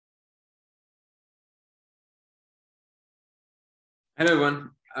Hello everyone.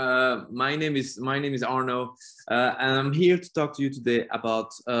 My name is Arnaud, and I'm here to talk to you today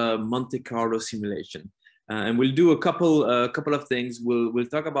about Monte Carlo simulation. And we'll do a couple of things. We'll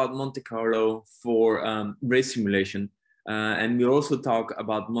talk about Monte Carlo for race simulation, and we'll also talk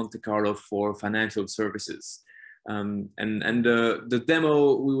about Monte Carlo for financial services. And the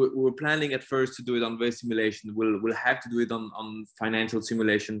demo we were planning at first to do it on race simulation. We'll have to do it on financial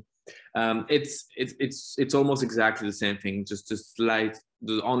simulation. It's almost exactly the same thing, just slight.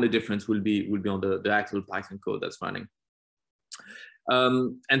 The only difference will be on the actual Python code that's running.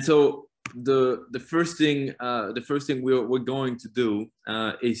 And so the first thing we're going to do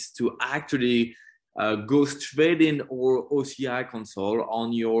is to actually go straight in our OCI console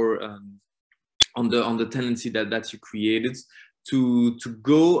on your on the tenancy that you created to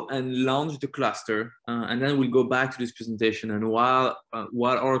go and launch the cluster, and then we'll go back to this presentation. And while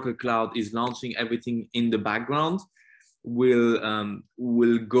Oracle Cloud is launching everything in the background, we'll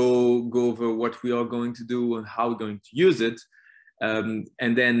go over what we are going to do and how we're going to use it. And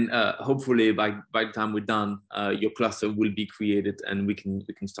then hopefully by the time we're done, your cluster will be created and we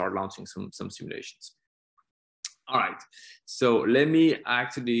can start launching some simulations. All right, so let me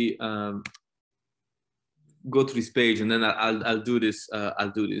actually go to this page, and then I'll do this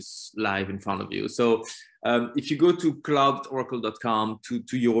live in front of you. So if you go to cloud.oracle.com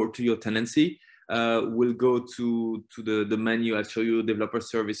to your tenancy, we'll go to the menu. I'll show you developer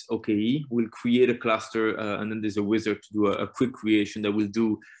service OKE. We'll create a cluster, and then there's a wizard to do a quick creation that will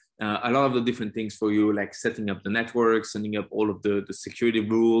do a lot of the different things for you, like setting up the network, setting up all of the security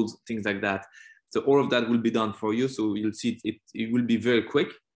rules, things like that. So all of that will be done for you. So you'll see it will be very quick.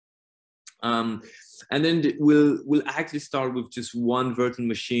 And then we'll actually start with just one virtual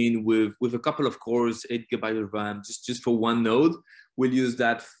machine with a couple of cores, 8 GB of RAM, just for one node. We'll use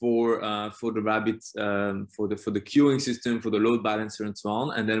that for the Rabbit, for the queuing system, for the load balancer, and so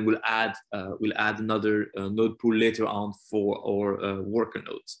on. And then we'll add another node pool later on for our worker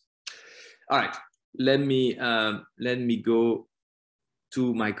nodes. All right, let me go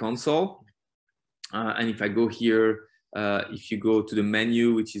to my console, and if I go here. If you go to the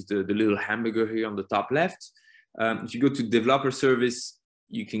menu, which is the little hamburger here on the top left, if you go to developer service,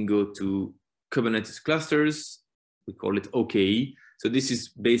 you can go to Kubernetes clusters. We call it OKE. So this is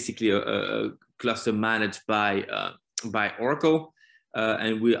basically a cluster managed by Oracle,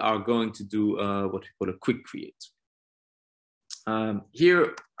 and we are going to do what we call a quick create.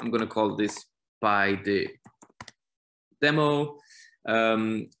 Here, I'm going to call this by the demo.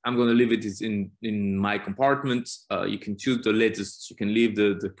 I'm going to leave it in my compartment. You can choose the latest. You can leave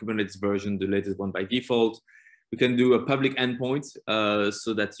the Kubernetes version, the latest one by default. We can do a public endpoint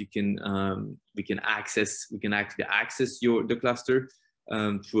so that you can we can actually access the cluster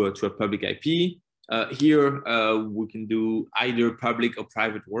through a public IP. Here we can do either public or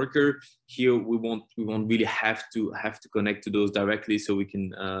private worker. Here we won't really have to connect to those directly, so we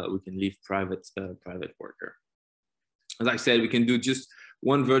can leave private worker. As I said, we can do just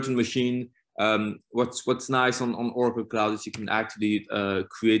one virtual machine. What's nice on Oracle Cloud is you can actually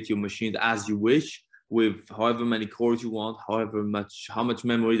create your machine as you wish, with however many cores you want, how much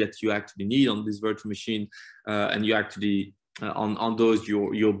memory that you actually need on this virtual machine, and you actually on those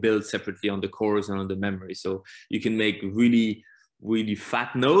you'll build separately on the cores and on the memory. So you can make really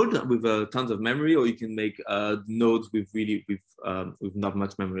fat node with tons of memory, or you can make nodes with not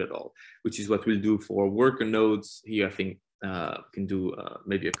much memory at all, which is what we'll do for worker nodes. Here, I think we can do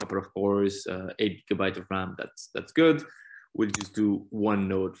maybe a couple of cores, 8 GB of RAM. That's good. We'll just do one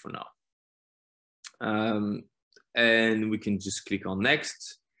node for now, and we can just click on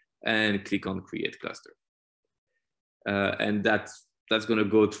next and click on create cluster, and that's going to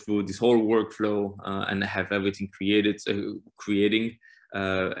go through this whole workflow and have everything creating,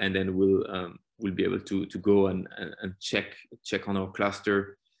 and then we'll be able to go and check on our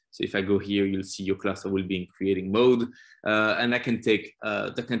cluster. So if I go here, you'll see your cluster will be in creating mode, and that can take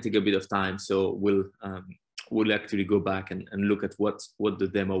a bit of time. So we'll actually go back and look at what the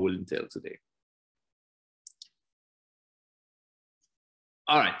demo will entail today.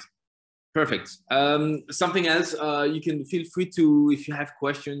 All right. Perfect. Something else, you can feel free to, if you have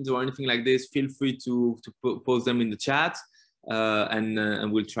questions or anything like this, feel free to post them in the chat, and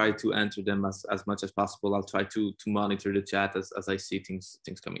we'll try to answer them as much as possible. I'll try to monitor the chat as I see things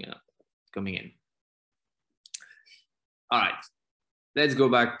coming in. All right, let's go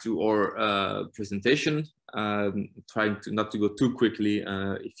back to our presentation. Trying to not to go too quickly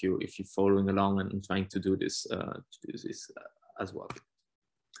if you're following along, and trying to do this as well.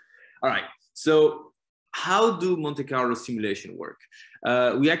 All right, so how do Monte Carlo simulation work?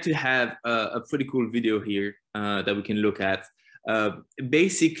 We actually have a pretty cool video here that we can look at.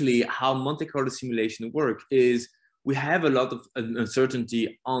 Basically, how Monte Carlo simulation work is we have a lot of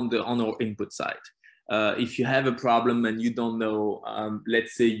uncertainty on our input side. If you have a problem and you don't know,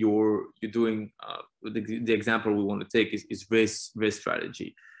 let's say you're doing the example we want to take is race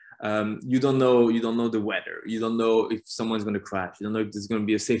strategy. You don't know the weather. You don't know if someone's going to crash. You don't know if there's going to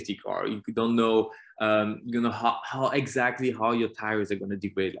be a safety car. You don't know how exactly how your tires are going to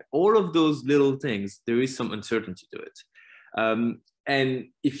degrade. Like all of those little things, there is some uncertainty to it. And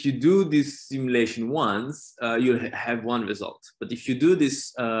if you do this simulation once, you'll have one result. But if you do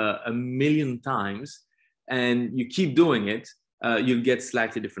this a million times and you keep doing it, you'll get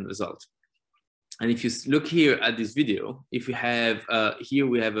slightly different results. And if you look here at this video, if you have, here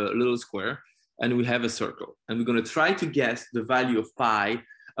we have a little square and we have a circle. And we're going to try to guess the value of pi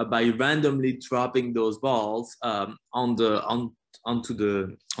by randomly dropping those balls onto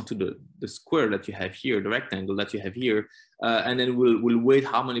the square that you have here, the rectangle that you have here, and then we'll weight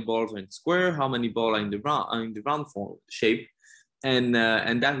how many balls are in the square, how many balls are in the round form shape, and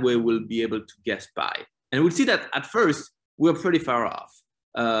that way we'll be able to guess pi. And we'll see that at first we're pretty far off.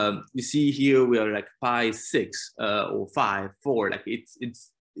 You see here we are like pi 6 or 5, 4, like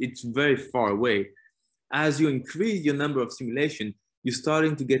it's very far away. As you increase your number of simulation, you're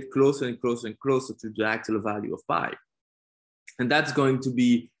starting to get closer and closer and closer to the actual value of pi. And that's going to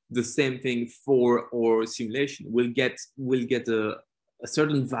be the same thing for our simulation. We'll get a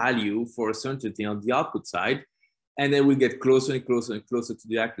certain value for a certainty on the output side, and then we'll get closer and closer and closer to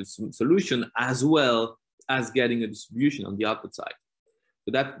the actual solution, as well as getting a distribution on the output side.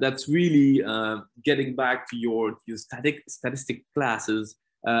 So that's really getting back to your statistic classes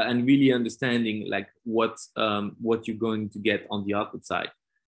and really understanding like what you're going to get on the output side.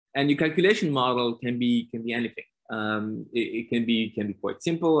 And your calculation model can be anything. It can be quite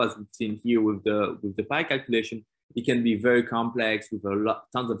simple, as we've seen here with the pi calculation. It can be very complex with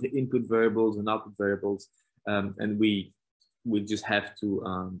tons of input variables and output variables, and we just have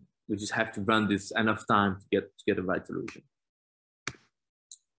to run this enough time to get the right solution.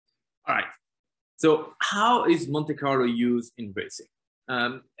 All right. So how is Monte Carlo used in racing?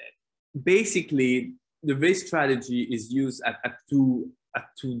 Basically, the race strategy is used at two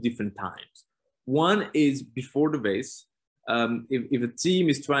different times. One is before the race. If a team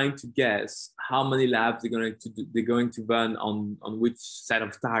is trying to guess how many laps they're going to run on which set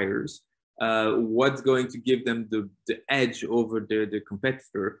of tires, what's going to give them the edge over the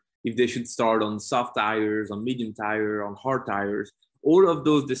competitor, if they should start on soft tires, on medium tire, on hard tires, all of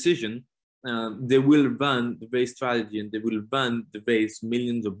those decisions, they will run the race strategy and they will run the race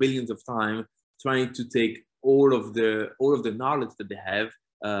millions or billions of times, trying to take all of the knowledge that they have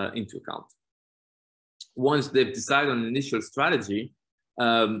into account. Once they've decided on an initial strategy,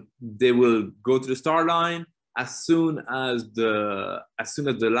 they will go to the start line. As soon as the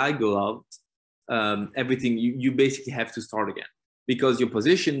light go out, everything you basically have to start again, because your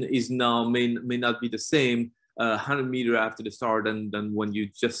position is now may not be the same 100 meters after the start than when you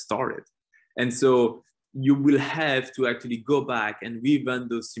just started. And so you will have to actually go back and rerun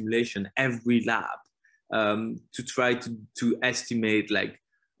those simulations every lap to try to estimate, like,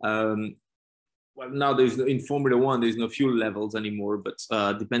 well, now in Formula One, there's no fuel levels anymore, but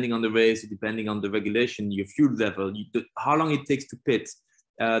depending on the race, depending on the regulation, your fuel level, how long it takes to pit,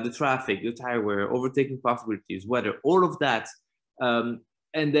 the traffic, the tire wear, overtaking possibilities, weather, all of that. And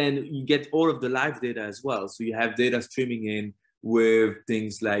then you get all of the live data as well. So you have data streaming in with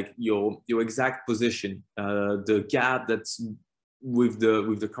things like your exact position, the gap that's with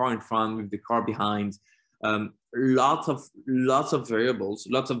the car in front, with the car behind, lots of variables,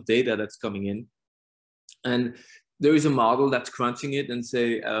 lots of data that's coming in. And there is a model that's crunching it and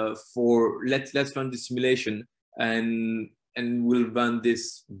say, let's run the simulation and we'll run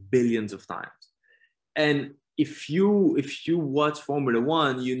this billions of times. And if you watch Formula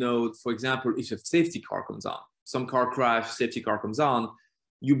One, you know, for example, if a safety car comes on, some car crash, safety car comes on,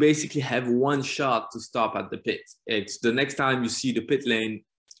 you basically have one shot to stop at the pit. It's the next time you see the pit lane,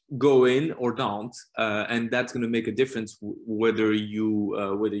 go in or don't, and that's going to make a difference whether you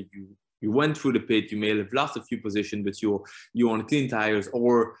went through the pit. You may have lost a few positions, but you're on clean tires,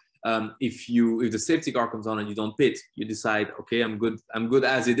 or if the safety car comes on and you don't pit, you decide, okay, I'm good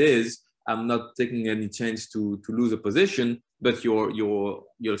as it is. I'm not taking any chance to lose a position, but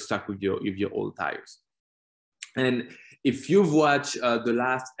you're stuck with your old tires. And if you've watched the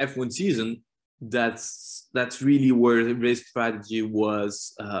last F1 season, that's really where the race strategy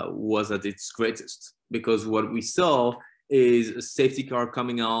was at its greatest, because what we saw is a safety car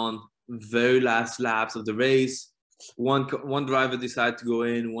coming on very last laps of the race. One driver decides to go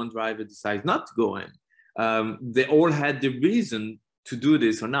in, one driver decides not to go in. They all had the reason to do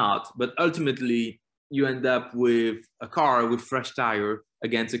this or not, but ultimately you end up with a car with fresh tire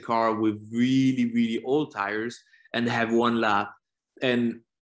against a car with really, really old tires, and they have one lap. And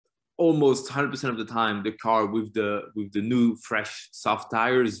almost 100% of the time, the car with the new, fresh, soft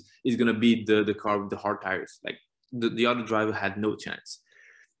tires is going to beat the car with the hard tires. Like the other driver had no chance.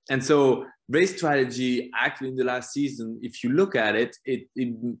 And so race strategy, actually in the last season, if you look at it, it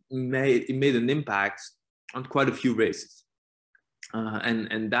made an impact on quite a few races.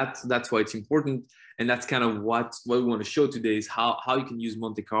 And that's why it's important. And that's kind of what we want to show today, is how you can use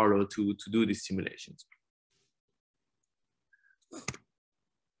Monte Carlo to do these simulations.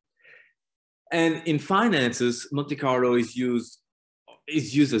 And in finances, Monte Carlo is used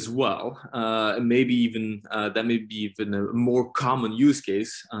as well. Maybe even that may be even a more common use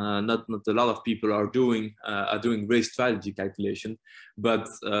case. Not a lot of people are doing race strategy calculation, but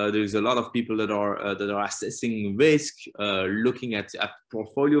there's a lot of people that are assessing risk, looking at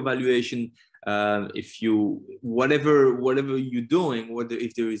portfolio valuation. If you whatever you're doing,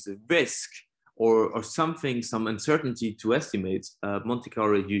 if there is a risk or something, some uncertainty to estimate, Monte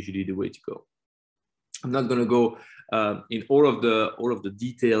Carlo is usually the way to go. I'm not going to go in all of the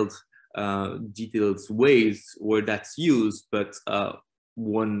detailed ways where that's used, but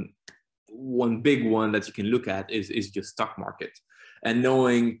one big one that you can look at is your stock market, and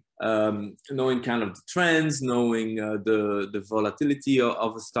knowing kind of the trends, knowing the volatility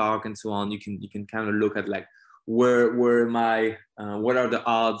of a stock and so on. You can kind of look at like where am I, what are the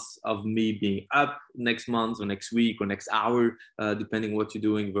odds of me being up next month or next week or next hour, depending what you're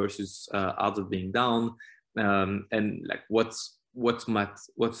doing, versus odds of being down, and like what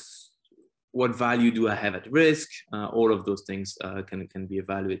value do I have at risk? All of those things can be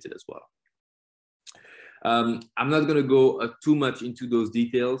evaluated as well. I'm not going to go too much into those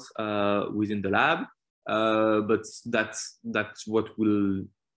details within the lab, but that's what we'll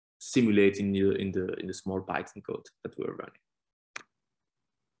simulate in the small Python code that we're running.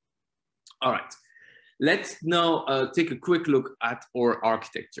 All right, let's now take a quick look at our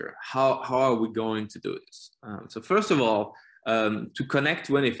architecture. How are we going to do this? So first of all, to connect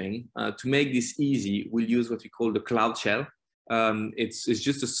to anything, to make this easy, we'll use what we call the Cloud Shell. It's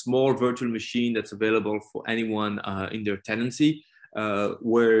just a small virtual machine that's available for anyone in their tenancy,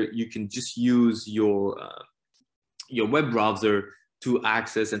 where you can just use your web browser to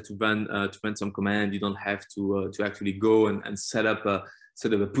access and to run some command. You don't have to actually go and set up a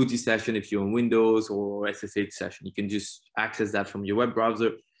PuTTY session if you're on Windows, or SSH session. You can just access that from your web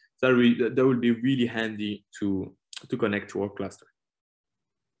browser. That will be really handy to connect to our cluster.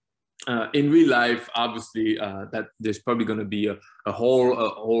 In real life, obviously, that there's probably going to be a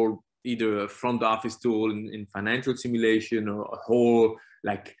whole either a front office tool in financial simulation, or a whole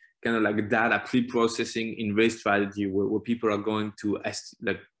kind of like a data pre-processing in race strategy, where people are going to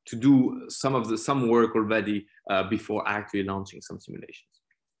do some work already before actually launching some simulations.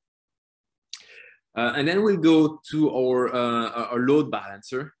 And then we'll go to our load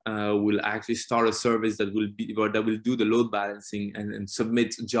balancer. We'll actually start a service that will do the load balancing and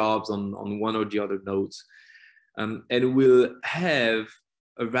submit jobs on one or the other nodes. And we'll have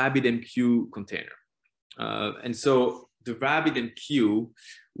a RabbitMQ container. And so the RabbitMQ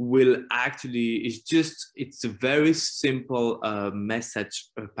will actually it's a very simple message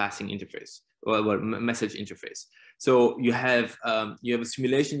passing interface, or message interface. So you have a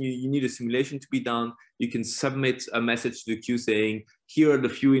simulation. You need a simulation to be done. You can submit a message to the queue saying, here are the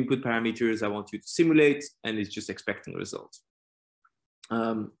few input parameters I want you to simulate, and it's just expecting results.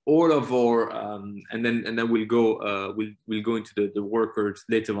 All of our and then we'll go into the workers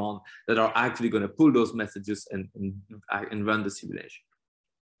later on that are actually going to pull those messages and run the simulation.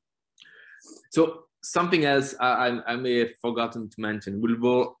 So something else I may have forgotten to mention,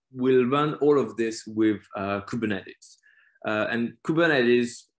 we'll run all of this with Kubernetes. And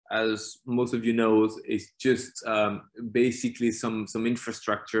Kubernetes, as most of you know, is just basically some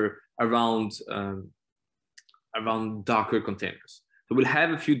infrastructure around Docker containers. So we'll have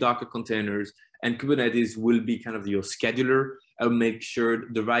a few Docker containers, and Kubernetes will be kind of your scheduler. I'll make sure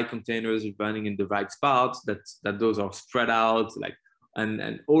the right containers are running in the right spots, that those are spread out,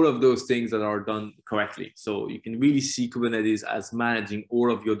 and all of those things that are done correctly. So you can really see Kubernetes as managing all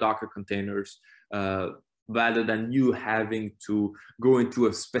of your Docker containers, rather than you having to go into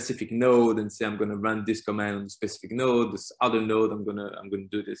a specific node and say, I'm going to run this command on the specific node, this other node, I'm going to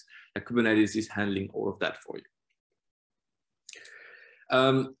do this. And Kubernetes is handling all of that for you.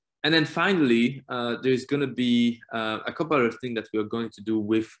 And then finally, there's going to be a couple other things that we are going to do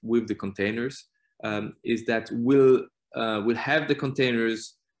with the containers. Is that we'll have the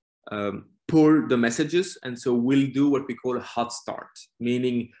containers pull the messages. And so we'll do what we call a hot start,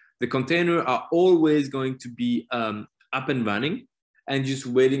 meaning the container are always going to be up and running and just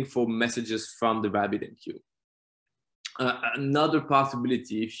waiting for messages from the RabbitMQ. Another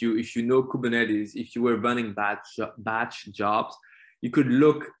possibility, if you know Kubernetes, if you were running batch jobs, you could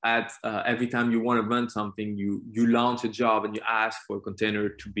look at every time you want to run something, you launch a job and you ask for a container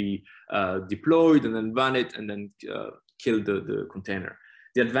to be deployed and then run it and then kill the container.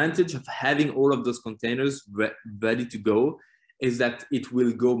 The advantage of having all of those containers ready to go is that it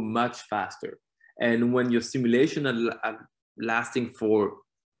will go much faster. And when your simulation are lasting for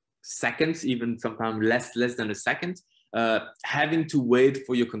seconds, even sometimes less than a second, having to wait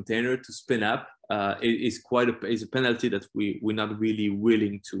for your container to spin up is a penalty that we're not really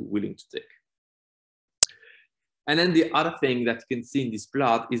willing to take. And then the other thing that you can see in this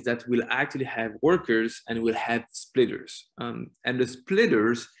plot is that we'll actually have workers and we'll have splitters. And the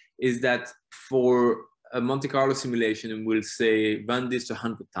splitters is that for a Monte Carlo simulation, and we'll say run this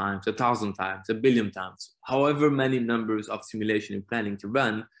 100 times, 1,000 times, 1 billion times, however many numbers of simulation you're planning to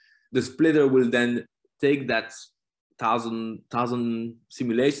run, the splitter will then take that 1,000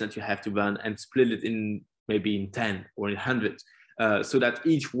 simulations that you have to run and split it in maybe in 10 or in 100, so that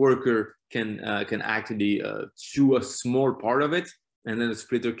each worker can actually chew a small part of it, and then the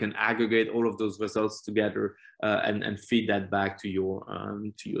splitter can aggregate all of those results together and feed that back to your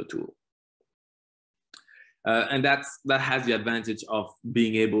tool. And that has the advantage of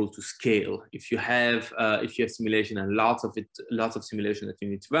being able to scale. If you have simulation and lots of simulation that you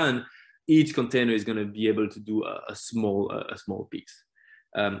need to run, each container is going to be able to do a small piece.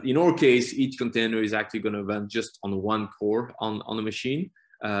 In our case, each container is actually going to run just on one core on the machine,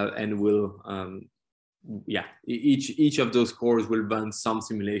 and will each of those cores will run some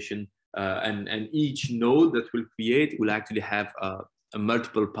simulation, and each node that we'll create will actually have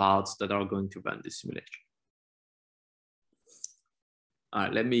multiple pods that are going to run this simulation. All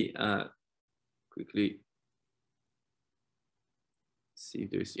right, let me quickly see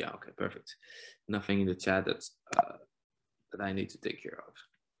if there's, yeah, okay, perfect. Nothing in the chat that I need to take care of.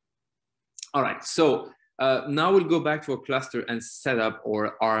 All right, so now we'll go back to our cluster and set up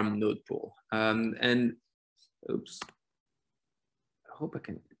our ARM node pool. And oops, I hope I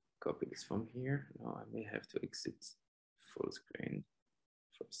can copy this from here. No, I may have to exit full screen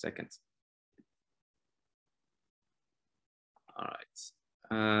for a second. All right,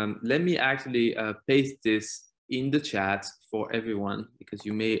 let me actually paste this in the chat for everyone, because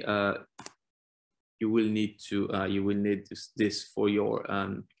you may you will need this for your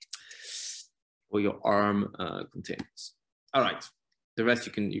ARM containers. All right, the rest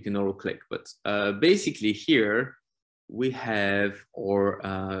you can all click, but basically here we have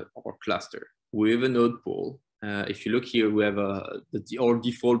our cluster with a node pool. If you look here, we have our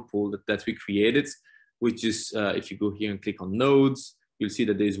default pool that we created, which is if you go here and click on nodes, you'll see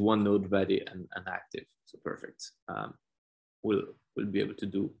that there's one node ready and active. So perfect. We'll be able to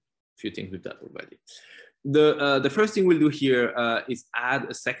do a few things with that already. The first thing we'll do here is add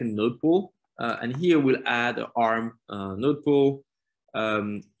a second node pool, and here we'll add an ARM node pool.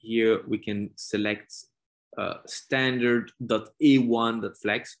 Here we can select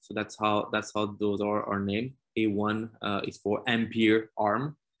standard.a1.flex. So that's how those are named. A1 is for Ampere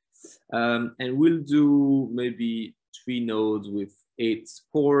ARM, and we'll do maybe 3 nodes with 8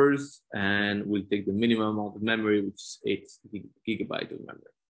 cores, and we'll take the minimum amount of memory, which is 8 gigabytes of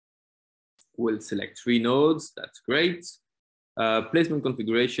memory. We'll select 3 nodes. That's great. Placement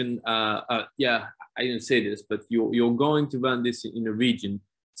configuration. Yeah, I didn't say this, but you're going to run this in a region.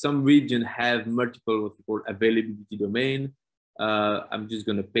 Some region have multiple what we call availability domain. I'm just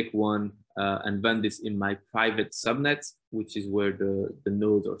going to pick one and run this in my private subnet, which is where the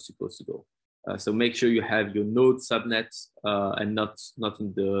nodes are supposed to go. So make sure you have your node subnets and not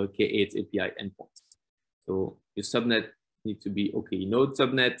in the K8 API endpoint. So your subnet needs to be okay node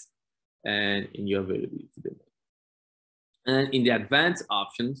subnet and in your availability domain. And in the advanced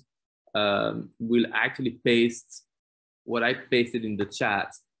options, we'll actually paste what I pasted in the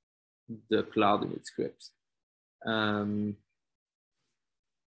chat, the cloud init scripts.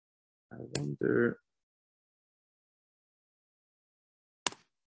 I wonder.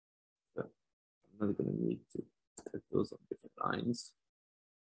 I'm not going to need to put those on different lines.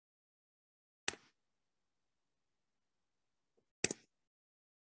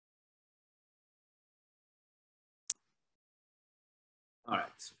 All right,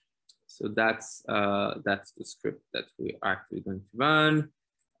 so that's the script that we're actually going to run.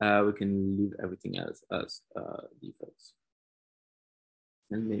 We can leave everything else as defaults,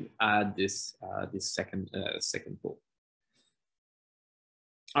 and maybe add this second pool.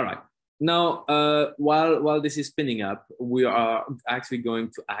 All right. Now, while this is spinning up, we are actually going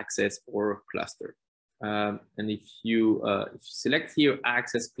to access our cluster. And if you select here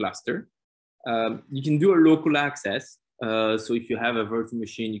access cluster, you can do a local access. So if you have a virtual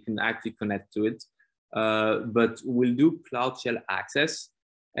machine, you can actually connect to it. But we'll do Cloud Shell access,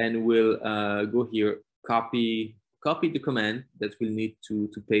 and we'll go here, copy the command that we'll need to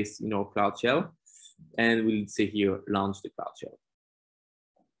paste in our Cloud Shell, and we'll say here launch the Cloud Shell.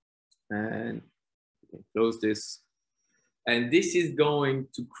 And we can close this. And this is going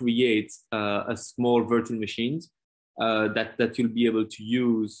to create a small virtual machine that you'll be able to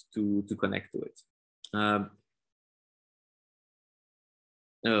use to connect to it.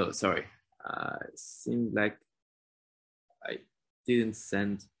 Oh, sorry. It seemed like I didn't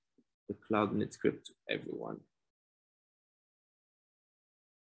send the Cloud Init script to everyone.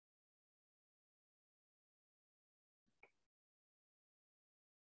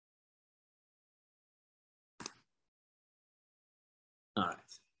 All right.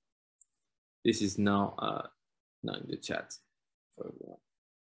 This is now in the chat for everyone.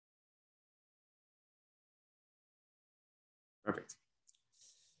 Perfect.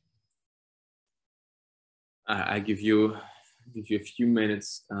 I give you a few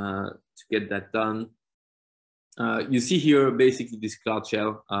minutes to get that done. You see here basically this Cloud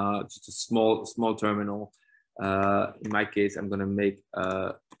Shell, just a small terminal. In my case, I'm going to make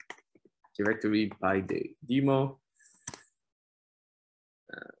a directory by the demo.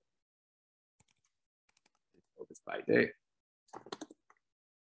 By day,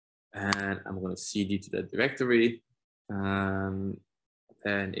 and I'm going to cd to that directory, and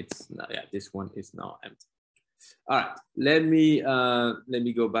it's now, yeah, this one is now empty. All right, let me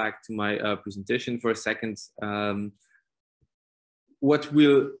go back to my presentation for a second. What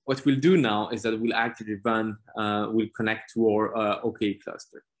we'll do now is that we'll actually run, we'll connect to our OK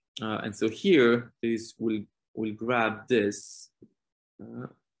cluster, and so here this we'll grab this.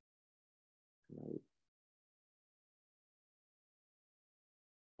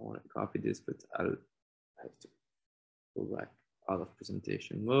 I want to copy this, but I'll have to go back out of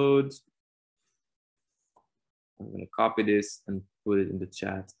presentation mode. I'm going to copy this and put it in the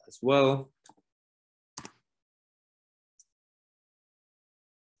chat as well.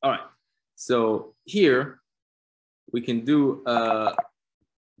 All right, so here we can do a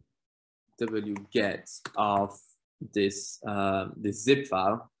wget of this this zip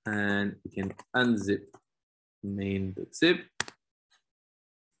file, and we can unzip main.zip.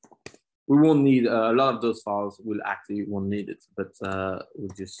 We won't need a lot of those files. We'll actually won't need it, but we'll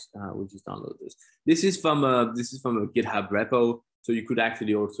just download this. This is from a GitHub repo, so you could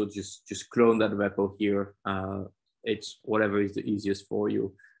actually also just clone that repo here. It's whatever is the easiest for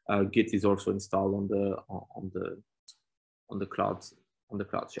you. Git is also installed on the cloud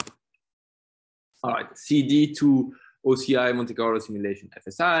shell. All right, CD to OCI Monte Carlo simulation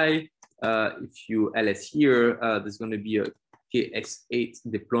FSI. If you ls here, there's going to be a KS8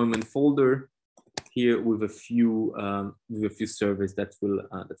 deployment folder here with a few servers that will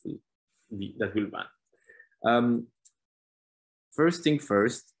run. First thing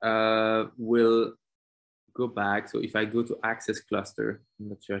first, we'll go back. So if I go to access cluster, I'm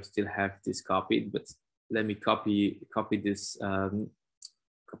not sure I still have this copied, but let me copy this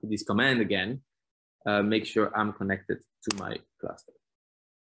command again. Make sure I'm connected to my cluster.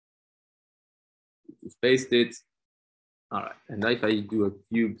 Just paste it. All right, and if I do a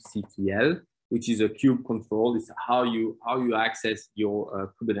kubectl, which is a kube control, it's how you access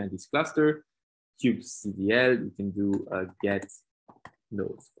your Kubernetes cluster. Kubectl, you can do get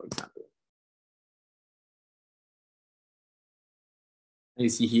nodes, for example. And you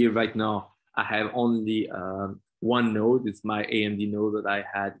see here right now, I have only one node. It's my AMD node that I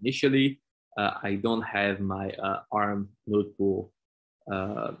had initially. I don't have my ARM node pool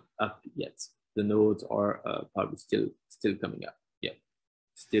up yet. The nodes are probably still coming up. Yeah,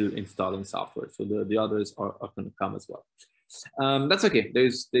 still installing software. So the others are going to come as well. That's okay.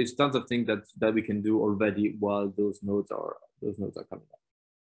 There's tons of things that we can do already while those nodes are coming up.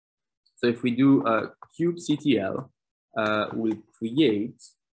 So if we do kubectl, we'll create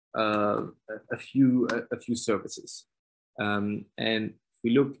a few services. And if we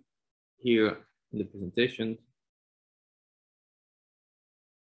look here in the presentation,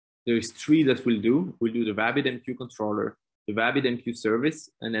 there's three that we'll do. We'll do the RabbitMQ controller, the RabbitMQ service,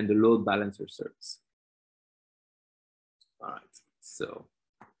 and then the load balancer service. All right, so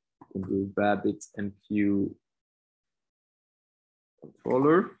we'll do RabbitMQ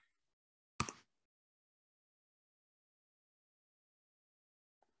controller.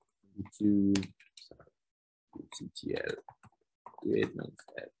 To kubectl create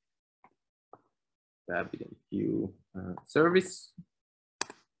RabbitMQ service.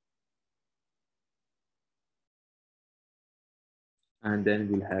 And then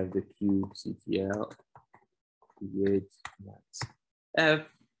we'll have the kubectl create F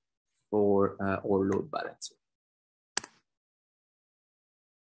for our load balancer.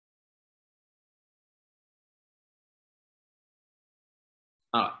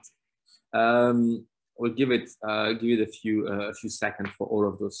 All right. We'll give it a few seconds for all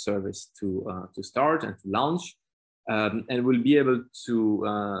of those servers to start and to launch, and we'll be able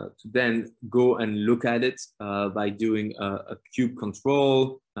to then go and look at it by doing a kube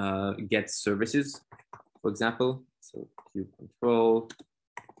control get services, for example. So kube control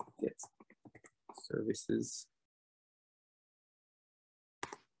get services.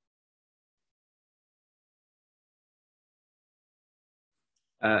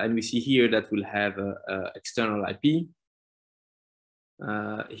 And we see here that we'll have a external IP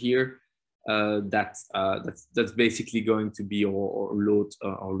here. That's basically going to be our load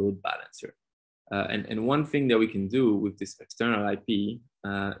balancer. And one thing that we can do with this external IP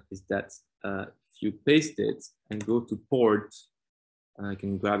is that if you paste it and go to port, I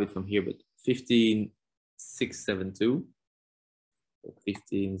can grab it from here, but 15672.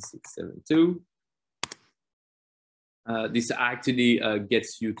 15672. This actually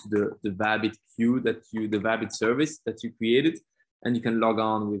gets you to the Rabbit queue the Rabbit service that you created, and you can log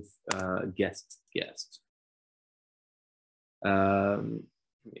on with guest. Get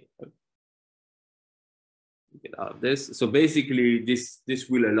out of this. So basically, this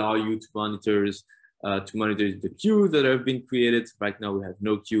will allow you to monitor the queues that have been created. Right now, we have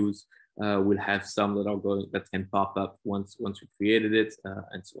no queues. We'll have some that can pop up once we created it,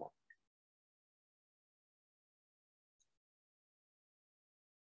 and so on.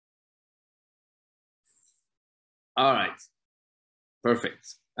 All right,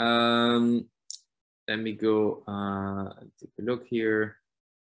 perfect. Let me go take a look here.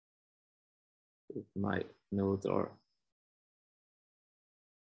 If my nodes are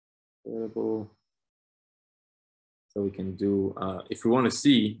available, so we can do if we want to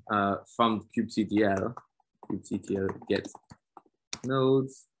see from kubectl get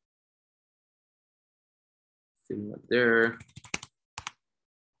nodes, sitting up there.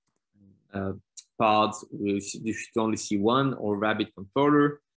 Pods, you should only see one, or Rabbit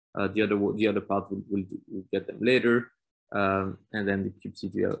controller. The other pod will get them later, and then the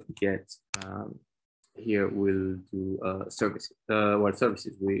kubectl get here will do services. What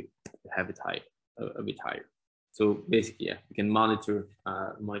services we have it high, a bit higher. So basically, yeah, you can monitor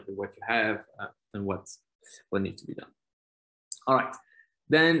what you have and what needs to be done. All right,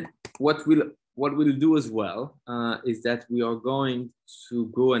 then what we'll do as well is that we are going to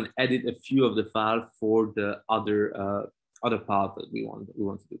go and edit a few of the files for the other part that we want to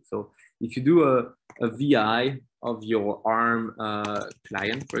do. So if you do a VI of your ARM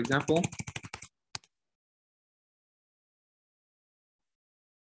client, for example,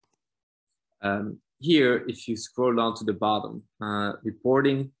 here, if you scroll down to the bottom,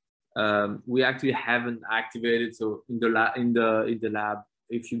 reporting, we actually haven't activated. So in the lab,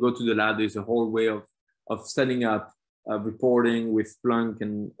 if you go to the lab, there's a whole way of setting up reporting with Splunk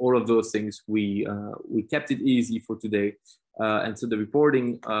and all of those things. We kept it easy for today, and so the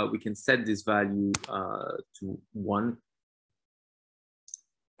reporting we can set this value to 1,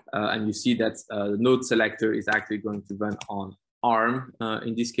 and you see that the node selector is actually going to run on ARM.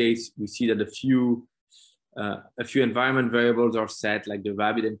 In this case, we see that a few environment variables are set, like the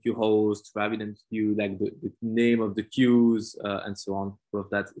RabbitMQ host, RabbitMQ, like the name of the queues, and so on. All of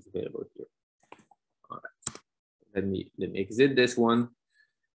that is available here. All right. Let me exit this one.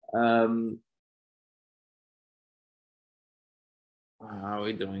 How are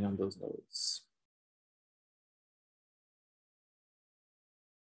we doing on those nodes?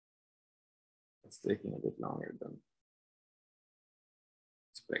 It's taking a bit longer than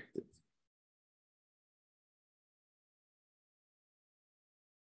expected.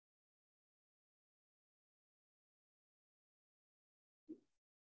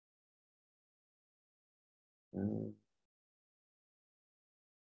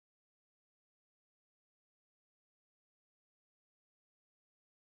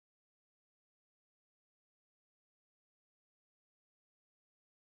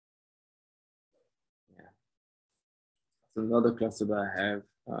 Yeah, it's another cluster that I have.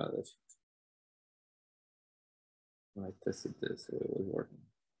 I tested this, so it was working.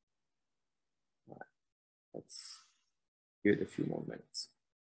 All right. Let's give it a few more minutes.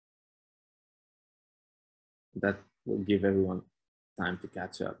 That will give everyone time to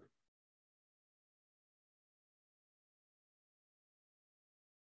catch up.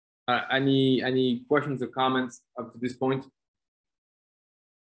 Any questions or comments up to this point?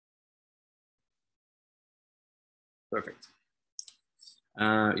 Perfect.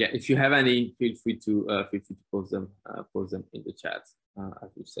 Yeah, if you have any, feel free to post them in the chat, as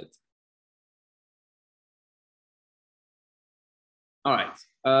we said. All right.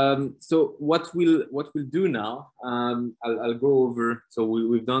 So what we'll do now, I'll go over. So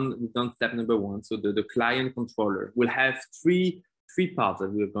we've done step number 1. So the client controller will have three parts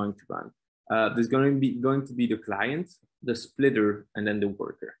that we're going to run. There's going to be the client, the splitter, and then the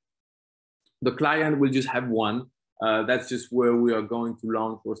worker. The client will just have one. That's just where we are going to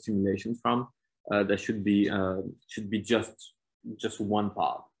launch our simulations from. That should be just one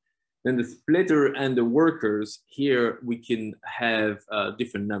part. Then the splitter and the workers, here we can have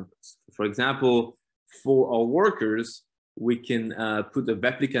different numbers. For example, for our workers, we can put a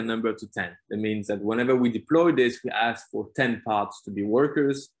replica number to 10. That means that whenever we deploy this, we ask for 10 parts to be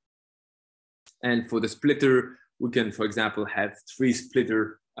workers. And for the splitter, we can, for example, have 3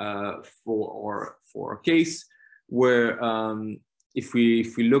 splitter for our case, where if we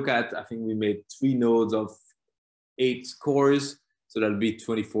look at, I think we made 3 nodes of 8 cores. So that'll be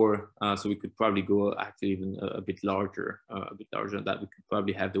 24. So we could probably go actually even a bit larger than that. We could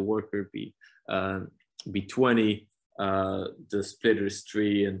probably have the worker be 20, the splitter is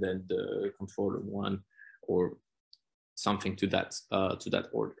 3, and then the controller 1, or something to that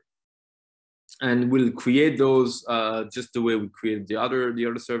order. And we'll create those just the way we created the other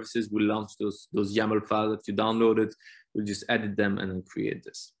services. We'll launch those YAML files that you downloaded. We'll just edit them and then create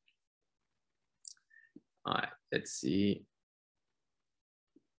this. All right, let's see.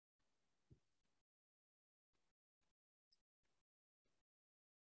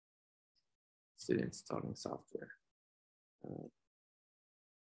 Still installing software.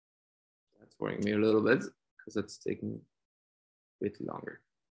 That's worrying me a little bit because it's taking a bit longer.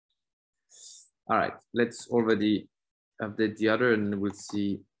 All right, let's already update the other, and we'll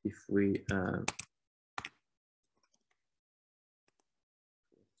see if we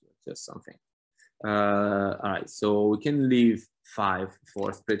adjust something. All right, so we can leave 5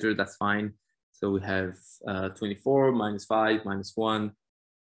 for splitter. That's fine. So we have 24 minus 5 minus 1.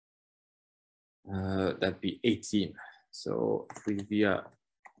 That'd be 18. So if we via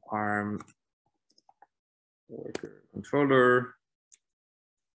ARM worker controller,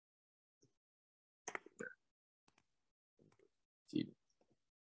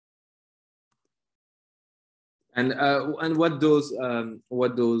 and what those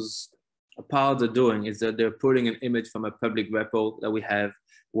parts are doing is that they're pulling an image from a public repo that we have,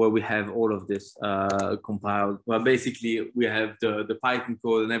 where we have all of this compiled. Well, basically we have the Python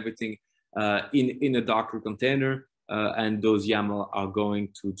code and everything in a Docker container, and those YAML are going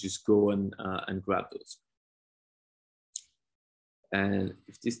to just go and grab those. And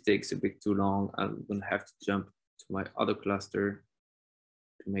if this takes a bit too long, I'm gonna have to jump to my other cluster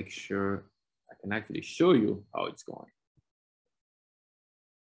to make sure I can actually show you how it's going.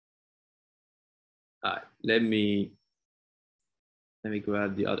 All right, let me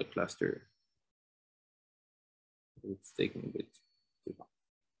grab the other cluster. It's taking a bit too long.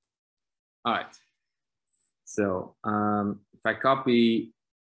 All right, so if I copy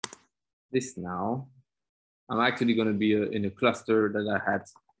this now, I'm actually going to be in a cluster that I had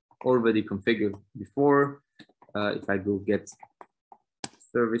already configured before. If I go get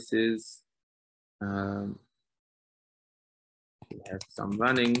services, we have some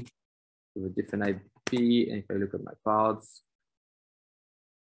running with a different IP, and if I look at my pods,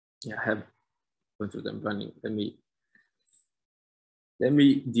 yeah, I have a bunch of them running. Let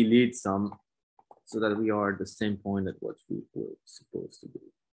me delete some so that we are at the same point at what we were supposed to do.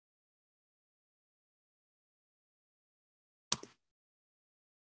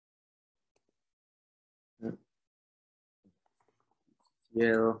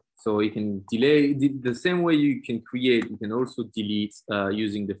 Yeah, so you can delay the same way you can create, you can also delete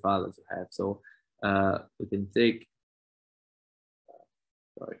using the file that you have. So we can take,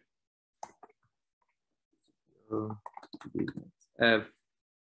 sorry, F,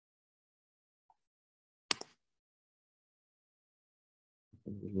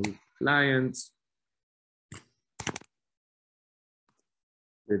 remove clients,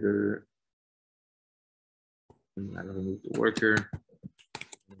 later, and I'll remove the worker.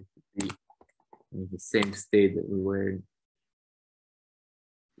 In the same state that we were in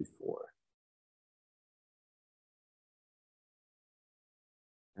before.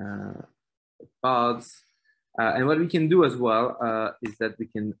 Pods. And what we can do as well is that we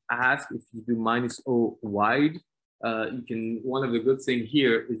can ask if you do -O wide. You can. One of the good things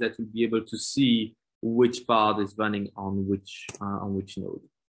here is that you'll be able to see which pod is running on which node.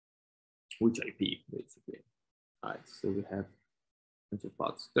 which IP basically. All right, so we have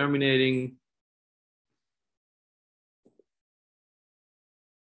pods terminating.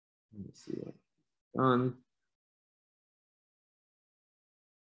 Let me see what's done.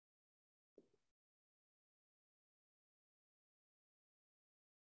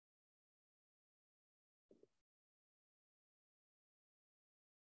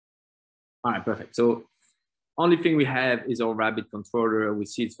 All right, perfect. So only thing we have is our Rabbit controller. We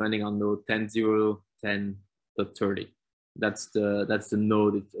see it's running on node 10.0, 10.30. That's the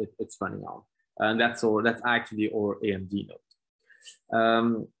node it's running on, and that's actually our AMD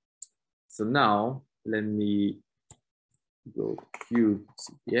node. So now let me go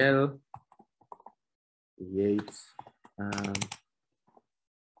kubectl create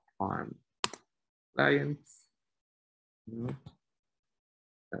ARM clients.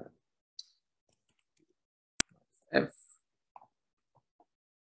 F.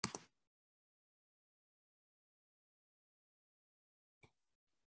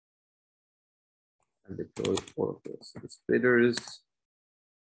 And deploy Oracle. So the splitters.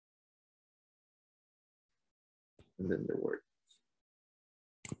 And then the word.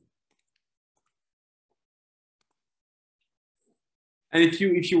 And if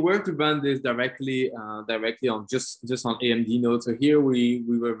you were to run this directly on just on AMD nodes, so here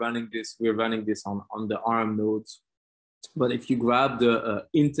we're running this on the ARM nodes. But if you grab the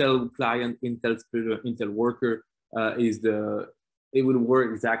Intel client, Intel splitter, Intel worker, it will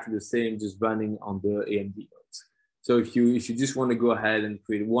work exactly the same, just running on the AMD nodes. So if you just want to go ahead and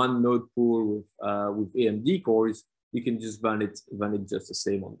create one node pool with AMD cores, you can just run it just the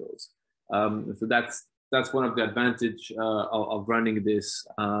same on those. So that's one of the advantage of running this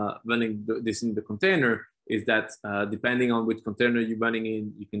in the container, is that depending on which container you're running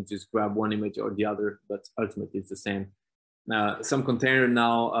in, you can just grab one image or the other, but ultimately it's the same. Some container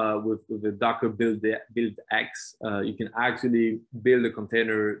now with the Docker build X, you can actually build a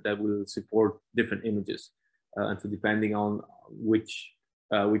container that will support different images, and so depending on which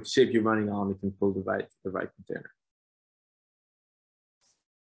shape you're running on, you can pull the right container.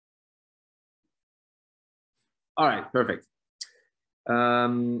 All right, perfect.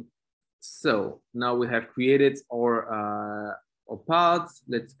 So now we have created our pods.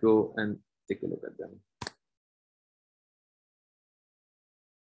 Let's go and take a look at them.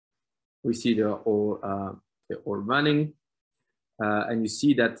 We see they're all running, and you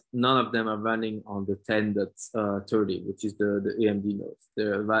see that none of them are running on the 10.30, which is the AMD nodes.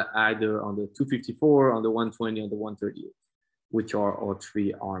 They're either on the 254, on the 120, on the 138, which are all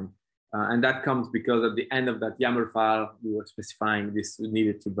 3 ARM. And that comes because at the end of that YAML file, we were specifying this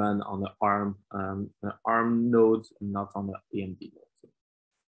needed to run on the ARM nodes and not on the AMD nodes.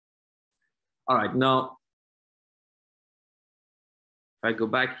 All right, now if I go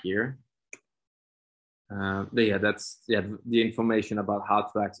back here, that's the information about how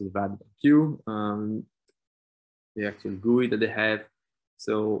to access RabbitMQ, the actual GUI that they have.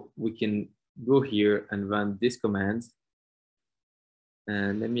 So we can go here and run this command.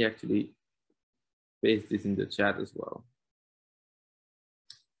 And let me actually paste this in the chat as well.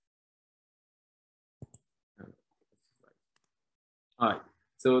 All right,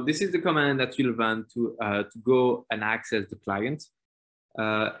 so this is the command that you'll run to go and access the client.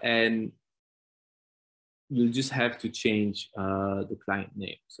 And you'll just have to change the client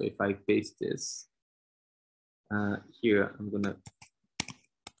name. So if I paste this here, I'm gonna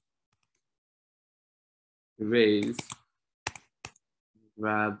erase,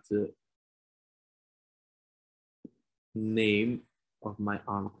 grab the name of my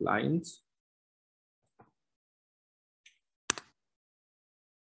ARM client.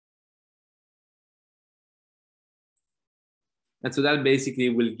 And so that basically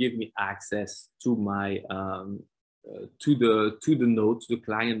will give me access to my to the node, to the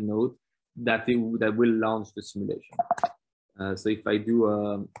client node that will launch the simulation. So if I do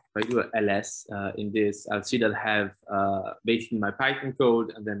a ls in this, I'll see that I have basically my Python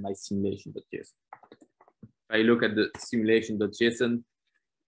code and then my simulation.json. If I look at the simulation.json,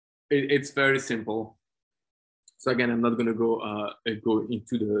 it's very simple. So again, I'm not going to go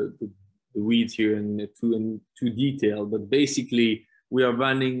into the weeds here and too detail, but basically we are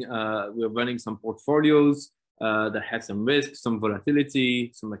running some portfolios that have some risk, some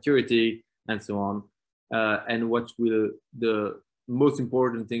volatility, some maturity, and so on. And the most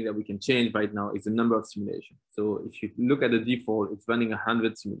important thing that we can change right now is the number of simulations. So if you look at the default, it's running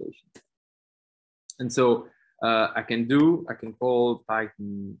 100 simulations. And so I can call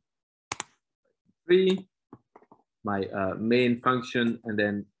Python 3, my main function, and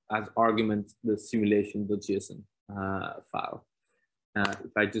then as argument, the simulation.json file.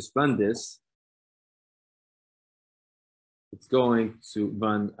 if I just run this, it's going to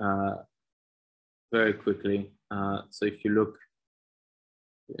run very quickly. So if you look,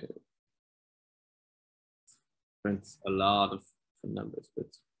 it prints a lot of numbers, but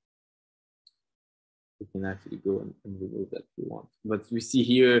we can actually go and remove that if you want. But we see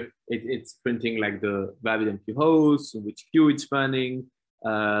here, it's printing like the RabbitMQ host, which queue it's running,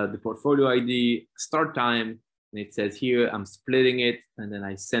 the portfolio ID, start time, and it says here I'm splitting it, and then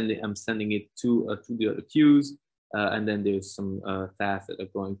I'm sending it to the other queues, and then there's some tasks that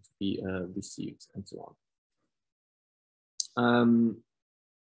are going to be received, and so on.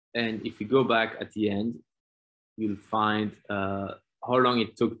 And if you go back at the end, you'll find how long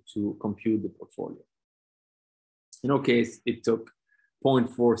it took to compute the portfolio. In our case, it took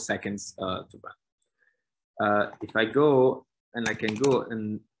 0.4 seconds to run. If I go, and I can go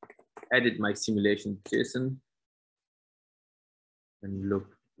and edit my simulation JSON and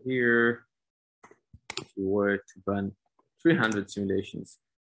look here, if you were to run 300 simulations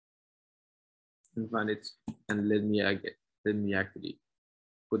and run it, and let me actually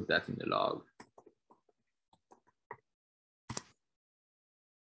put that in the log.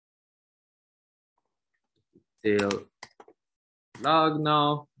 Tail log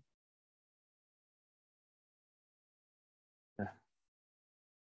now.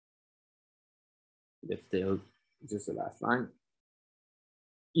 Let's tail just the last line.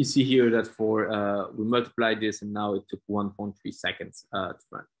 You see here that for we multiplied this, and now it took 1.3 seconds to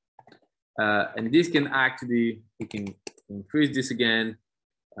run. And this can actually, we can increase this again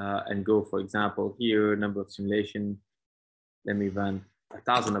and go, for example, here, number of simulation. Let me run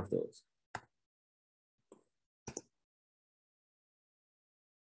 1,000 of those.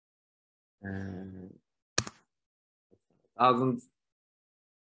 And 1,000.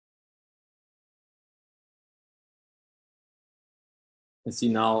 And see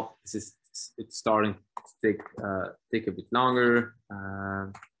now it's starting to take a bit longer.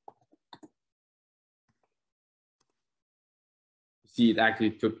 See, it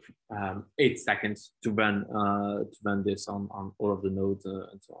actually took 8 seconds to run this on all of the nodes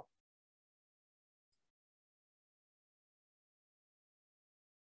and so on.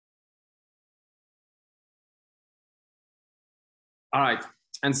 All right,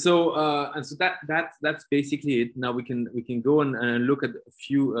 and so that's basically it. Now we can go and look at a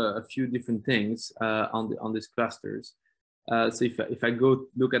few different things on these clusters. So if I go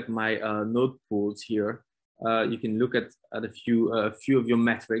look at my node pools here, you can look at a few of your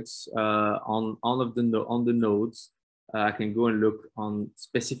metrics on the nodes. I can go and look on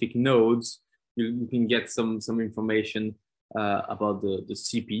specific nodes. You can get some information about the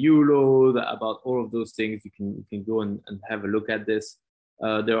CPU load, about all of those things. You can go and have a look at this.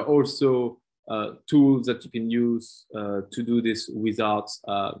 There are also tools that you can use to do this without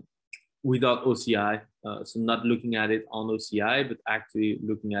OCI. So not looking at it on OCI, but actually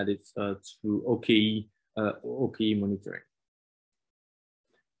looking at it through OKE monitoring.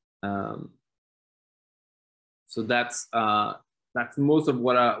 So that's most of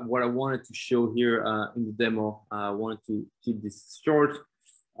what I wanted to show here in the demo. I wanted to keep this short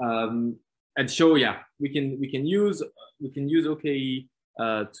and show, yeah, we can use OKE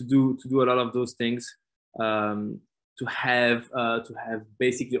to do a lot of those things. To have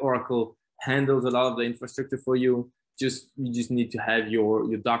basically Oracle handles a lot of the infrastructure for you. You just need to have your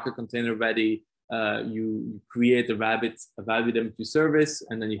Docker container ready. You create a RabbitMQ service,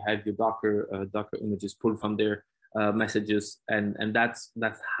 and then you have your Docker images pulled from there, messages, and that's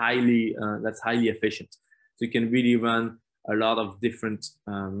highly efficient. So you can really run a lot of different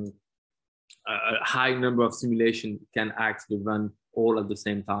a high number of simulation can actually run all at the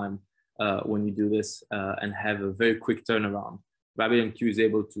same time when you do this and have a very quick turnaround. RabbitMQ is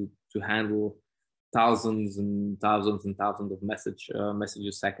able to handle thousands and thousands and thousands of messages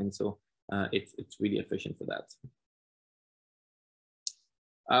a second. So it's really efficient for that.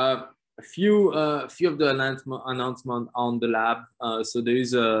 A few of the announcement on the lab. So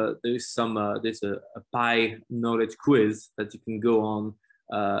there's a Pi knowledge quiz that you can go on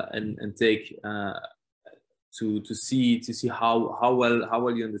and take to see how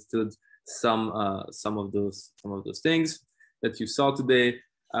well you understood some of those things that you saw today.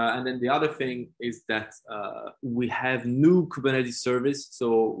 And then the other thing is that we have new Kubernetes service.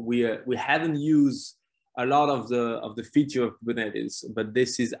 So we haven't used a lot of the feature of Kubernetes, but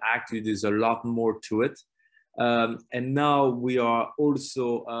there's a lot more to it. And now we are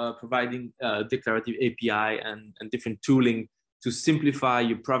also providing declarative API and different tooling to simplify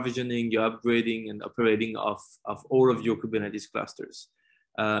your provisioning, your upgrading and operating of all of your Kubernetes clusters.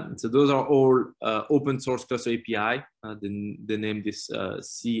 So those are all open source cluster API. They name this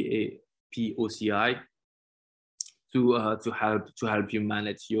CAPOCI to help you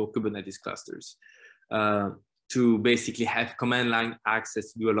manage your Kubernetes clusters. To basically have command line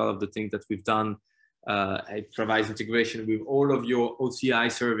access to do a lot of the things that we've done. It provides integration with all of your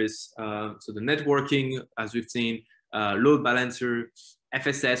OCI service. So the networking, as we've seen, load balancer,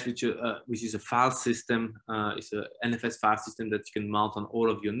 FSS, which is a file system. It's an NFS file system that you can mount on all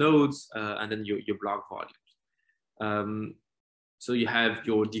of your nodes, and then your block volumes. So you have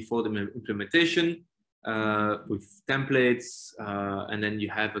your default implementation with templates, and then you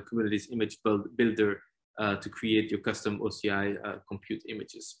have a Kubernetes image builder to create your custom OCI compute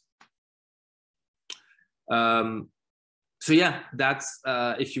images. So yeah, that's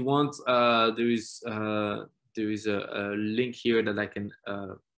if you want, there is a link here that I can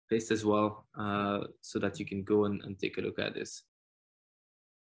paste as well, so that you can go and take a look at this.